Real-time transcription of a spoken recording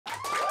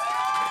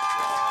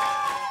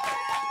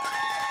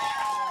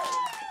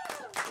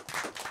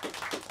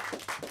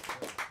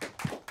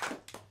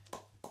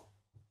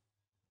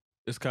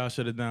It's called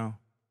Shut It Down.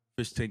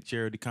 Fish Tank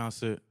charity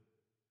concert.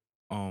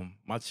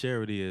 My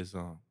charity is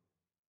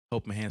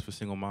helping hands for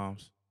single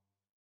moms.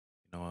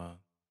 You know,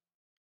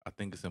 I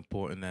think it's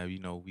important that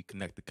we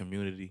connect the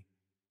community.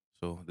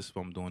 So this is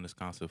what I'm doing this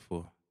concert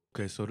for.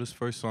 Okay, so this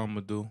first song I'm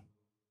gonna do,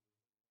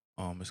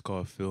 it's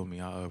called "Feel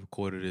Me." I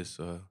recorded this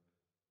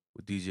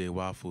with DJ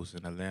Waffles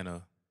in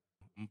Atlanta.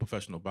 I'm a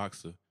professional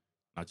boxer,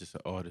 not just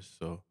an artist.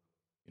 So,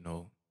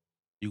 you're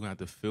gonna have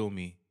to feel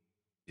me.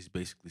 Is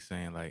basically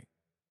saying like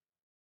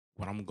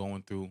what I'm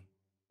going through,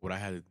 what I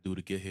had to do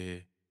to get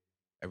here,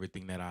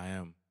 everything that I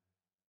am.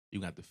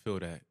 You got to feel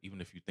that, even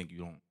if you think you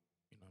don't.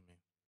 You know what I mean?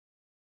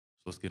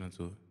 So let's get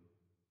into it.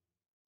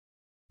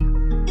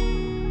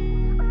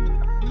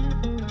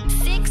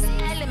 Six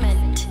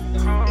Element.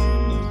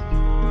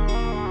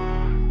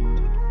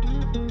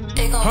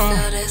 They gon'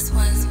 feel this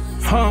one.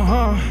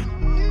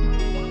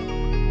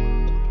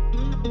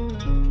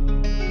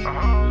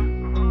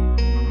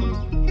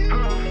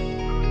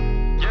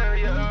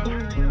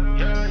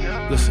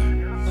 Listen,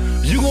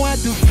 you gon'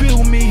 have to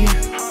feel me.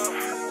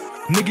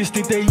 Niggas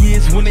think they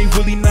is when they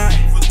really not.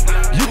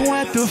 You gon'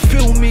 have to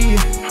feel me.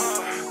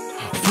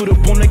 Foot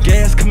up on the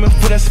gas, coming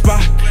for that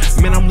spot.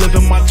 Man, I'm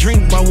living my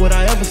dream, why would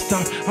I ever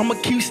stop? I'ma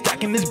keep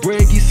stacking this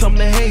bread, get something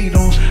to hate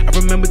on. I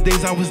remember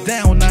days I was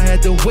down, I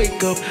had to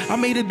wake up. I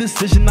made a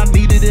decision, I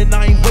needed it, and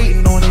I ain't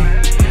waiting on it.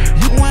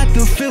 You gon' have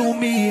to feel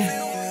me.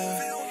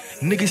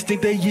 Niggas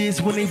think they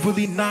is when they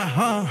really not,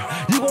 huh?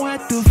 You gon'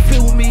 have to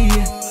feel me.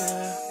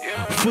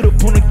 Foot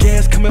up on the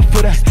gas, coming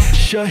for that.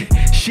 Shut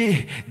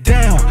shit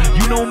down.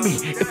 You know me,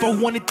 if I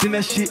want it, then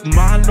that shit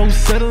mine, no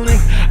settling.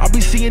 I be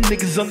seeing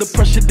niggas under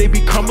pressure, they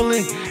be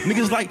crumbling.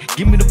 Niggas like,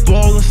 give me the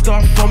ball and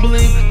start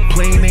fumbling.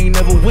 Playing ain't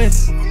never win.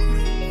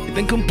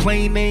 Then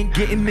complain they ain't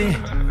getting it.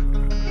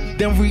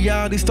 Then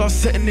reality starts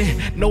setting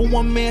it. No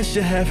one man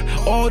should have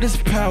all this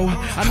power.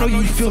 I know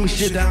you feel me,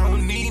 shit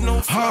down. You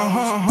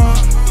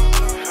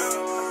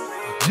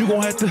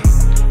gon' have to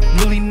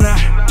really not.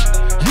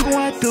 You gon'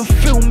 have to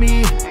feel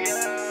me.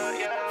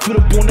 Foot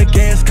up on the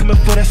gas, coming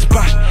for that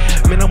spot.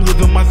 Man, I'm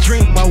living my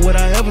dream, why would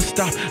I ever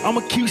stop?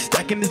 I'ma keep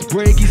stacking this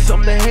bread, get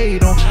something to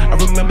hate on. I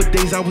remember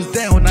days I was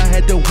down, I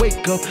had to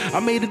wake up. I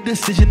made a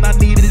decision, I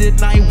needed it,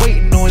 and I ain't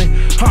waiting on it.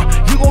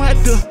 You gon'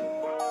 have to.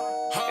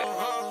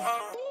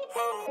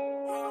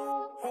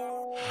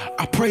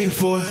 I prayed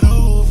for it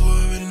over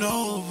and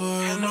over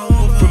and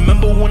over.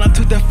 Remember when I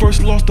took that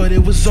first loss, thought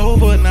it was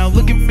over. Now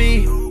look at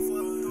me,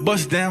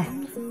 bust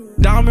down,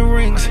 diamond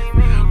rings,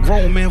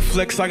 grown man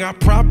flex, I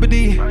got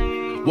property.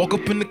 Walk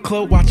up in the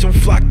club, watch them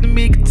flock to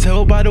me. Can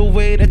tell by the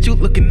way that you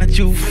looking, that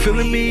you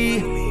feeling me.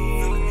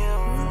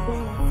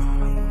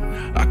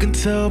 I can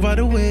tell by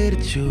the way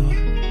that you,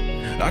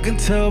 I can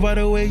tell by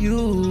the way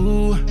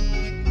you.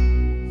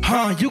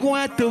 You gon'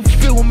 have to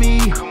feel me.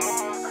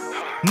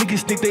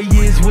 Niggas think they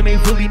is when they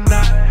really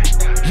not.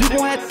 You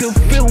gon' have to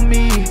feel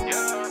me.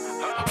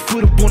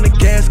 Foot up on the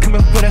gas,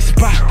 coming for that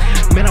spot.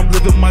 Man, I'm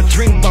living my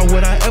dream, why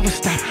would I ever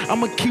stop?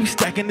 I'ma keep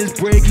stacking this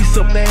bread, get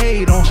something to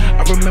hate on.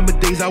 I remember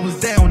days I was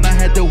down, I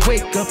had to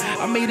wake up.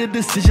 I made a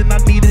decision, I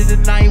needed it,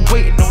 and I ain't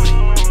waiting on it.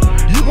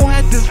 You gon'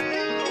 have to.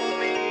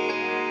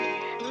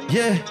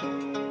 Yeah.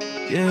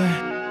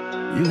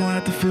 You gon'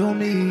 have to feel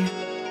me.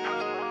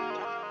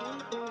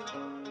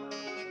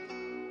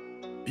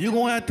 You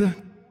gon' have to.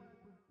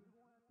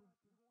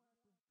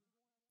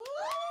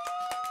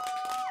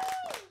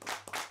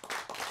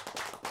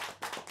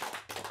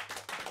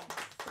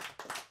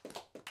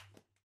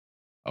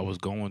 I was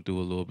going through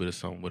a little bit of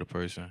something with a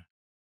person,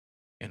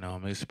 and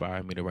it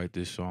inspired me to write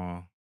this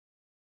song.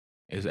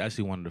 It's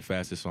actually one of the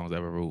fastest songs I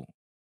ever wrote,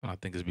 and I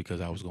think it's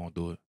because I was going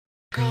through it.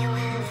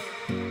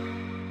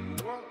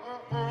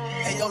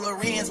 Hey, yo,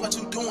 Lorenz, what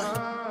you doing?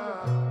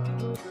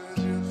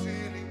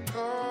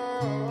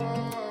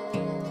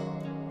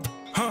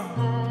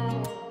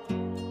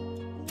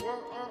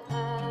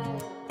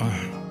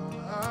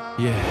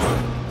 Yeah.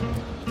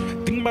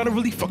 Think about it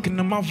really fucking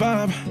in my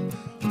vibe.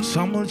 So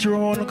I'm gonna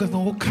draw on, cause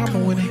no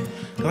comment with it.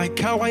 Like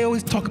how I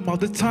always talk about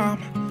the time.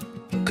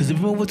 Cause if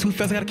it moving too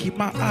fast, I gotta keep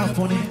my eye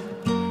on it.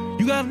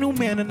 You got a new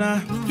man and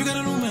You got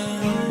a new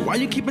man. Why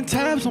you keeping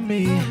tabs on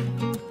me?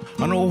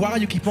 I know why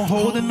you keep on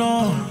holding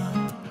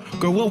on.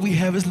 Girl, what we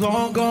have is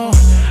long gone.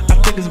 I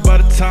think it's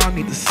about the time,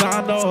 need to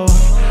sign off.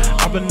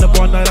 I've been up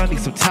all night, I need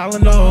some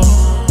Tylenol.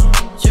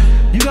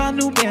 You got a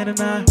new man and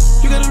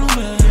You got a new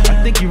man.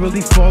 I think you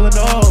really falling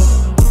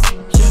off.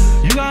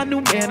 You got a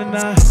new man and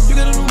You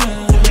got a new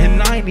man.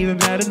 And I ain't even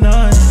mad at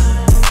none.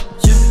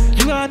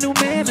 You got a new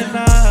man and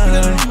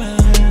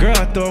girl,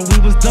 I thought we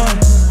was done.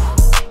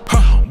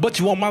 But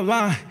you on my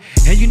line,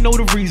 and you know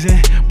the reason.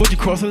 But you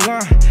crossed the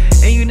line,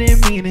 and you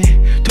didn't mean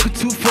it. Took it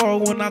too far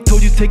when I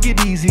told you take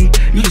it easy.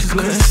 You just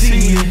couldn't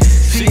see it,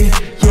 yeah.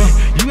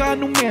 You got a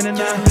new man and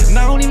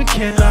I don't even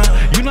care now.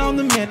 You know I'm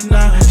the man and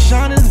I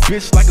shine this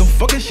bitch like a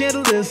fucking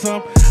chandelier.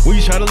 When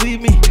you try to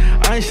leave me,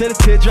 I ain't shed a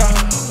teardrop.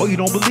 Oh, you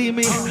don't believe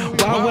me?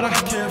 Why would I?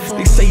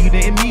 They say you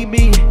didn't need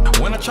me.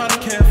 When I try to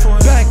care for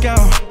it, back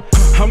out.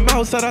 I'm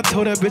outside, I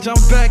told that bitch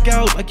I'm back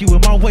out. Like you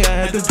in my way,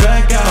 I had to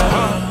back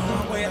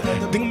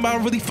out. Think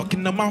about really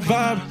fucking up my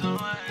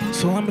vibe.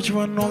 So how much you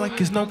run on like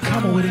there's no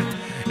coming with it.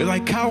 It's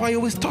like how I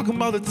always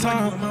talking all the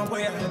time.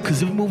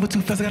 Cause if we moving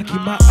too fast, I gotta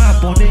keep my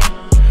eye on it.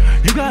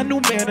 You got a new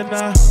man and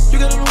You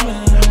got a new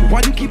man.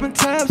 why you keeping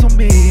tabs on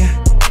me?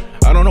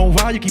 I don't know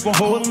why you keep on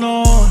holding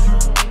on.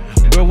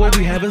 Girl, what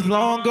we have is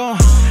long gone.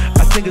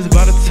 I think it's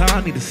about a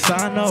time, need a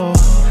sign off.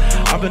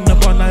 I've been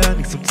up all night, I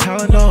need some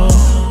Tylenol.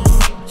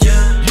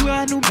 You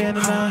got a new man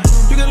and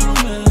You got a new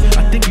man.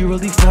 I think you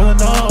really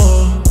falling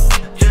off.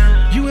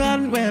 You got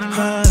a new man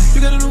and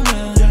You got a new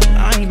man.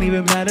 I ain't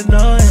even mad at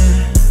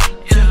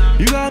nothing.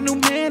 You got a new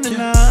man and You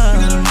got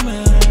a new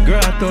man. girl,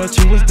 I thought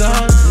you was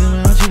done.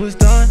 Thought you was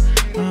done.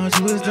 Thought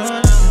you was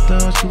done.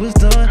 Thought you was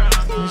done.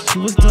 Thought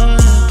you was done.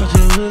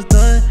 Thought you was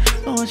done.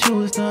 Thought you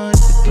was done.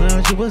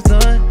 Thought you was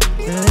done.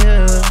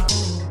 Yeah.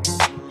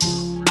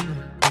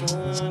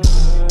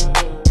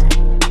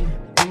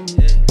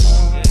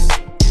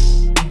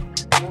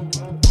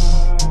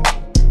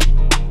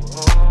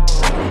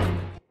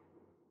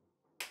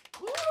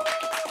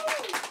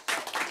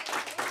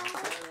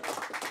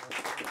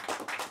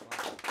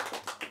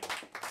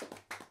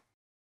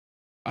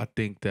 I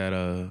think that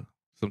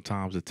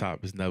sometimes the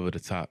top is never the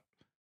top.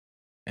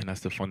 And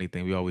that's the funny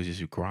thing. We always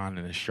just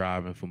grinding and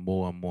striving for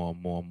more and more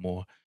and more and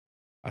more.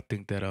 I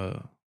think that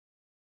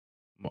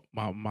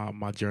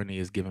my journey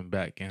is giving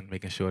back and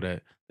making sure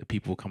that the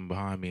people coming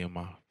behind me and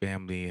my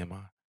family and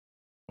my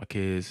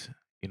kids,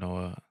 you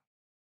know,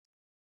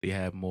 they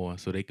have more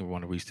so they can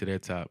want to reach to their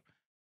top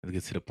and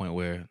get to the point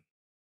where,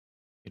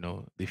 you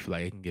know, they feel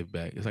like they can give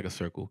back. It's like a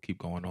circle, keep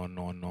going on and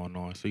on and on and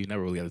on. So you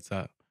never really at the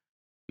top.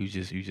 You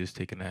just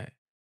taking that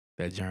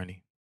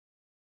journey.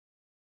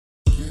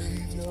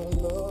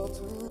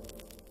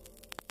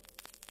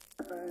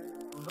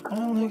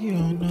 Oh, look, you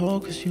don't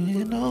know, cause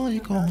you know you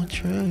gon'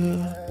 trip.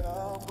 You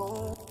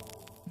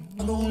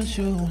know that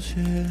you gon'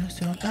 shit,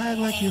 so don't act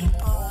like you don't.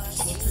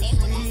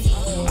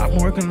 I'm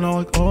working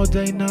all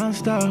day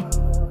non-stop.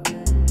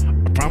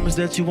 I promise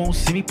that you won't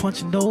see me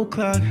punching no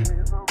clock.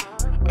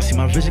 I see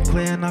my vision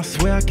clear and I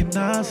swear I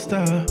cannot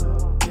stop.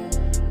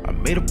 I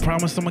made a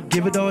promise, I'ma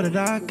give it all that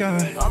I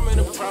got. I made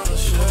a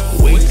promise,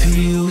 yeah. Wait till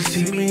you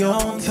see me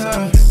on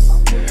top.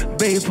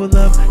 Babe, pull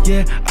up,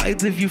 yeah, I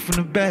the view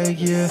from the back,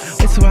 yeah.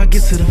 Wait till I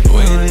get to the front.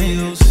 Wait till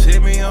you see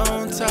me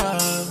on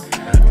top.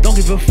 Don't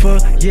give a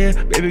fuck, yeah,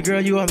 baby girl,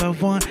 you all I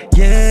want,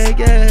 yeah,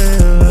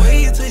 yeah.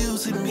 Wait till you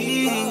see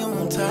me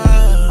on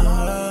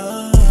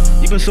top.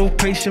 You been so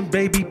patient,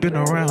 baby, been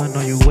around, I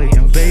know you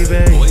waiting,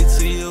 baby. Wait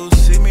till you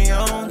see me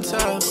on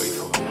top.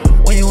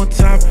 When you on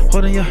top,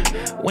 holding ya,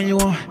 when you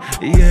on,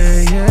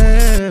 yeah,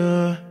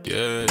 yeah.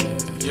 Yeah,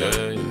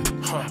 yeah, yeah.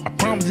 I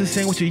promise this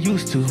ain't what you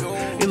used to.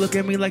 They look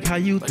at me like how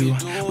you do,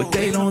 but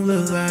they don't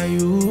look like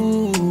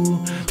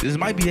you. This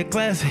might be a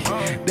classic.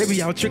 They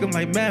be out tricking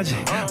like magic,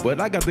 but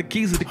I got the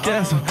keys to the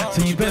castle,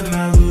 so you better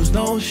not lose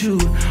no shoe.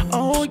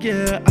 Oh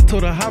yeah, I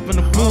told her hop in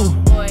the pool.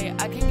 Boy,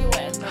 I can get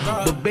wet.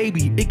 But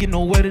baby, it get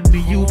no wetter than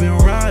me. You been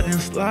riding,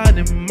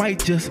 sliding,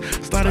 might just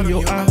slide in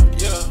your eye.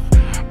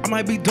 I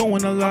might be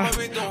doing a lot,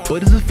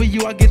 but this is for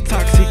you, I get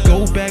toxic.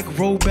 Go back,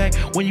 roll back,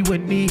 when you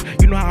in need.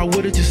 You know how I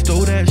would've just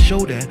stole that, show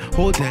that,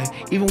 hold that.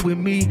 Even with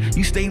me,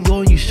 you stay low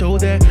and you show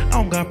that. I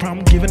don't got a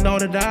problem giving all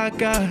that I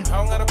got. I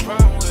don't got a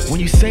problem with it. When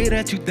you say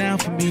that you down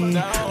for me,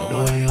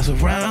 nobody else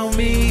around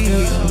me.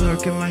 I'm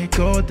working like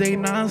all day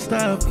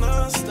non-stop.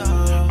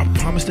 I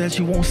promise that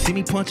you won't see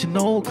me punching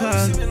no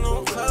clock.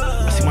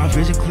 I see my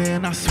vision clear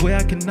and I swear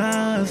I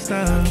cannot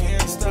stop.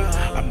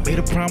 I made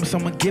a promise,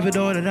 I'ma give it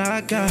all that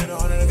I got.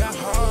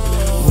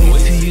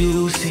 Wait till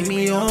you see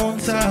me on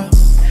top.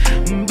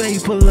 Baby,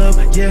 pull up,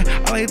 yeah.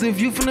 I like the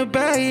view from the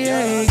back,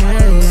 yeah, yeah,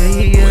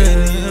 yeah.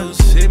 Wait till you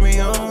see me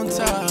on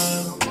top.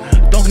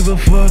 Don't give a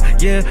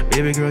fuck, yeah.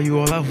 Baby girl, you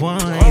all I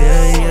want,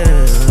 yeah,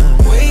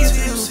 yeah. Wait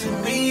till you see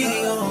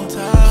me on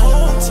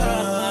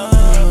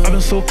top. I've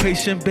been so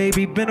patient,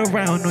 baby. Been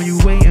around, know you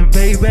waiting,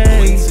 baby.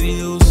 Wait till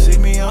you see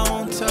me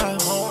on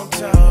top.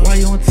 Why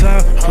you on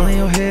top? Pulling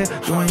your hair,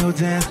 doing your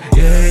dance,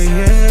 yeah,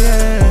 yeah.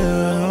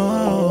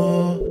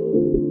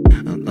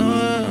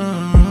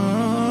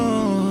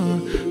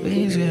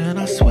 And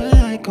I swear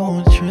I ain't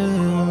gon' trip.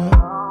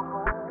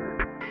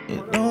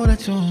 You know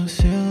that you're on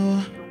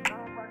sale.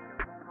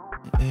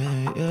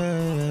 Yeah,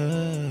 yeah.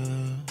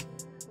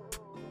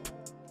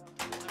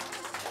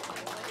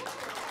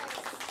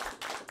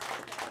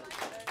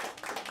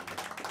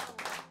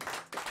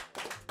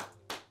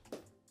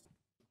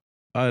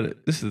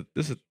 This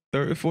is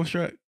third, fourth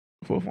track,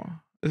 fourth one.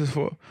 This is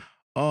four.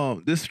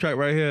 This track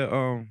right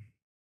here,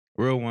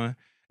 real one.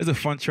 It's a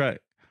fun track.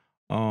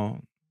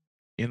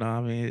 You know,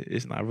 I mean,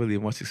 it's not really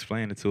much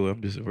explaining to it.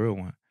 I'm just a real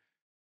one.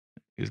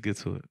 Let's get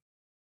to it.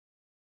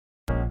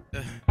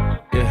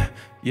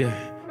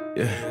 Yeah.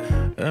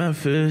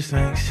 Fish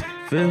tank shit,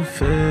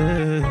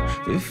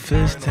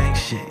 fish tank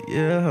shit,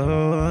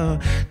 yeah.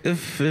 The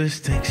fish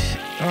tank shit,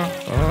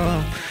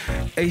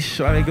 Hey,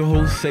 shawty can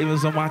hold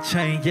savings on my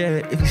chain, yeah,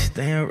 if you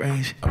stay in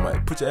range. I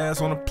might put your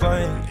ass on a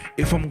plane.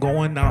 If I'm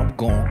going out, I'm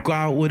gon' go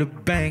out with a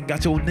bang.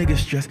 Got your nigga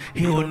stressed,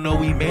 he don't know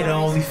we made her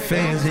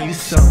OnlyFans and you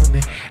selling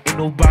it. Ain't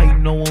nobody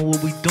knowing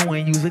what we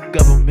doing, use the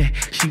government.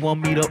 She want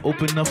me to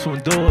open up some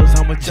doors,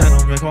 I'm a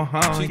gentleman,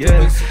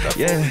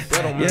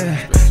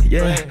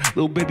 yeah.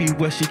 Little baby,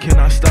 where she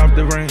cannot stop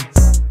the rain.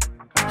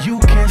 You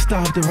can't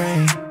stop the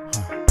rain.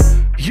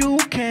 You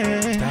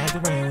can't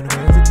Stop the rain when the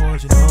rains are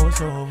pouring, you know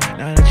it's over.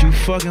 Now that you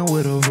fucking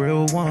with a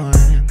real one.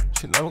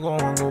 She never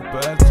gonna go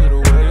back to the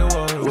way it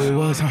was. Way it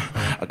was,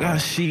 huh? I got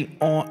sheet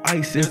on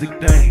ice, is the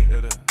thing.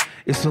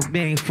 It's a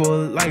thing for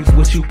life,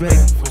 what you beg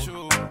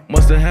for?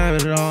 Must have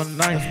had it all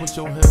night. What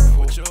you here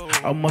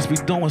for? I must be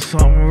doing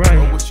something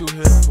right. What you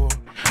here for?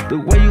 The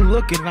way you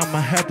looking, I'ma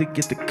have to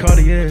get the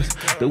Cartiers.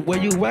 The way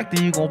you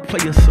acting, you gon'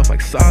 play yourself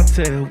like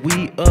solitaire.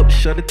 We up,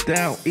 shut it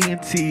down,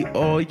 ENT,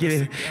 oh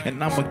yeah.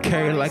 And I'ma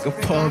carry like a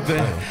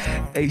Corvette.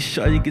 Hey,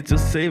 sure you get your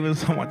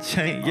savings on my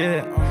chain,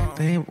 yeah.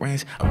 They ain't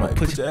range, I'ma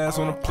Put your ass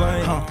on a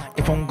plane.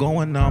 If I'm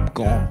going, I'm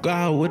gon' go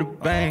out with a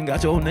bang.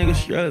 Got your nigga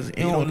stressed,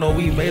 you don't know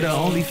we made her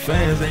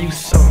OnlyFans and you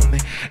selling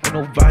it. Ain't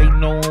nobody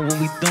knowing what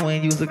we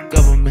doing, use the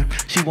government.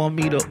 She want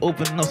me to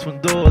open up some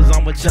doors,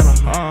 I'm a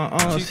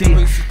gentleman.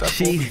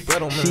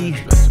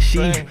 She,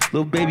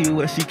 little baby,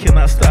 where she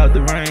cannot stop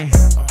the rain.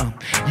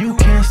 You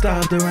can't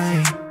stop the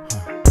rain.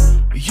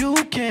 You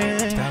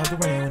can't Stop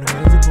the rain when the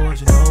rains are pouring,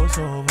 you know it's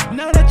over.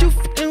 Now that you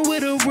f***ing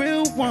with a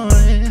real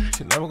one.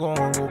 She never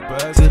gonna go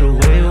back To the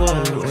way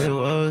it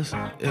was,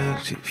 yeah,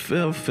 she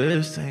feel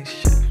fish, think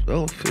shit,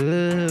 feel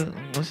feel,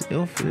 what's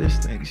your fish,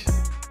 think shit.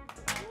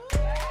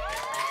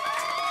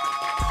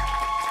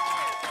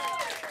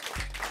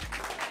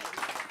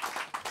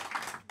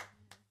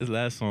 This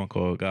last song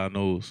called God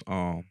Knows,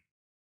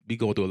 we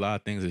go through a lot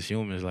of things as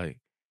humans, like,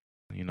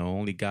 you know,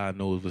 only God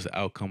knows what the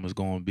outcome is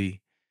gonna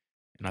be.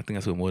 And I think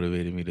that's what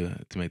motivated me to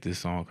make this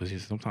song,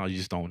 because sometimes you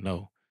just don't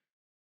know.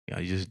 Yeah,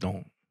 you just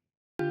don't.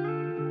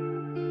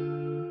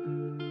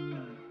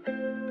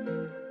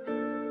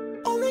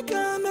 Only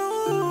God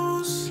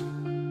knows.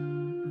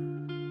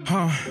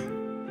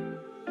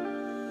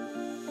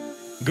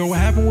 Girl, what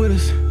happened with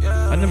us?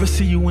 I never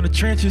see you in the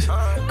trenches.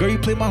 Girl, you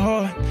play my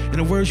heart, in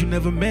the words you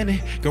never meant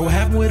it. Girl, what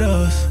happened with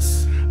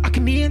us? I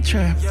can be in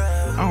trap.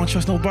 I don't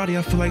trust nobody,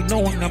 I feel like no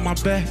one got my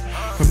back.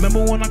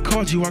 Remember when I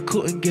called you, I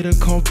couldn't get a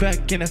call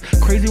back. And that's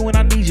crazy, when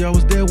I need you, I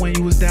was there when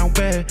you was down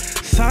bad.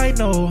 Side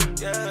note,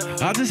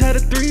 I just had a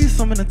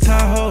threesome in the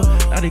Tahoe.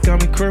 Now they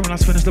got me curved when I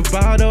finished the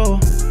bottle.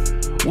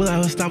 Will I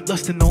ever stop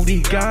lusting?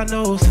 Only God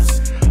knows.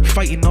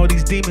 Fighting all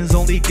these demons,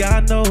 only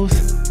God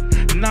knows.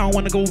 Now I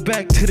wanna go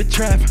back to the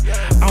trap.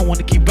 I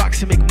wanna keep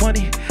boxing, make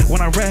money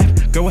when I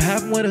rap. Girl, what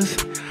happened with us?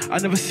 I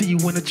never see you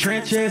in the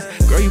trenches.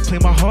 Girl, you play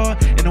my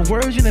heart, in the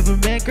words you never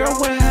meant. Girl,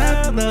 what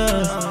happened to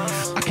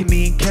us? I can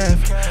be in Kev.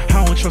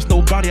 I don't trust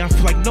nobody, I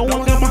feel like no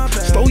one got my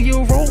slow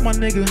your roll, my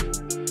nigga.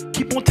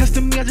 Keep on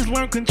testing me, I just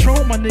learned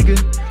control, my nigga.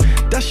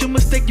 That's your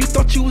mistake, you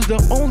thought you was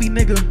the only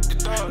nigga.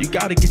 You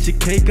gotta get your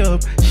cake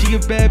up. She a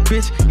bad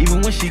bitch,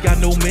 even when she got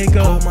no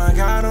makeup. Oh my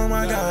God, oh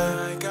my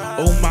God.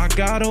 Oh my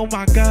God, oh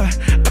my God.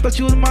 I thought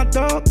you was my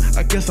dog,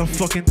 I guess I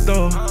fucking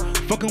thought.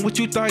 Fucking with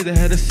you thought I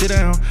had to sit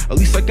down. At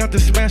least I got the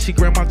smash, she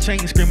grabbed my chain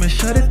screaming,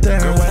 shut it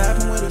down. Girl, what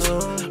happened with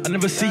us? I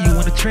never see you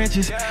in the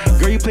trenches.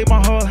 Girl, you play my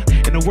heart,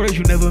 in the words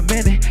you never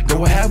meant it. Girl,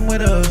 what happened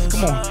with us?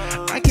 Come on,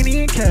 I can't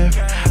even cap.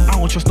 I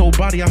don't trust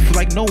nobody, I feel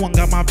like no one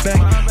got my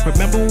back.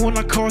 Remember when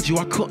I called you,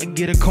 I couldn't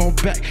get a call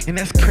back. And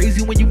that's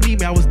crazy, when you need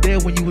me, I was there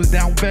when you was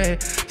down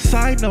bad.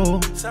 Side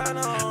note,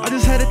 I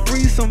just had a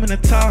threesome in the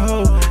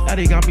Tahoe. Now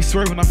they got me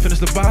swerving, I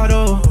finished the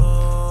bottle.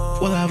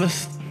 Well, I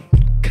was,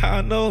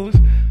 God knows.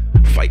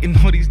 Fighting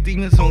all these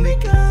demons, only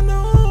God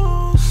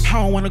knows. I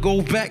don't wanna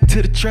go back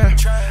to the trap.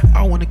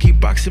 I wanna keep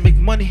boxing, make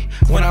money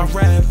when I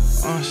rap.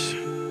 Oh shit.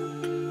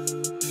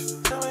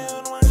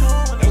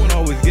 That one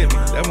always get me.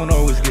 That one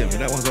always get me.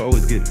 That one's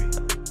always get me.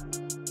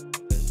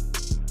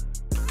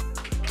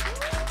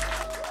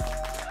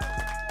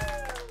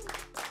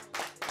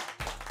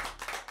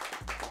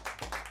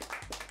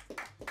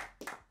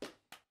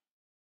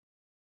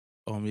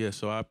 Yeah,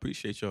 so I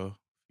appreciate y'all,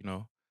 you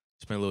know,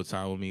 spend a little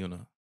time with me on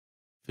a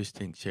fish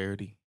tank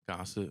charity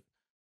concert.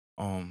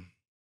 You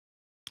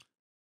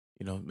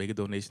know, make a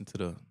donation to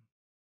the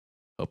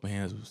Helping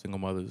Hands with Single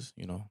Mothers,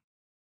 you know.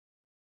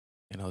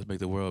 And let's make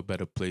the world a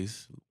better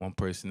place, one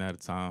person at a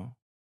time.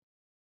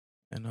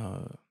 And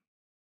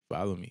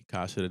follow me,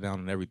 Kyle, shut it down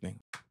and everything.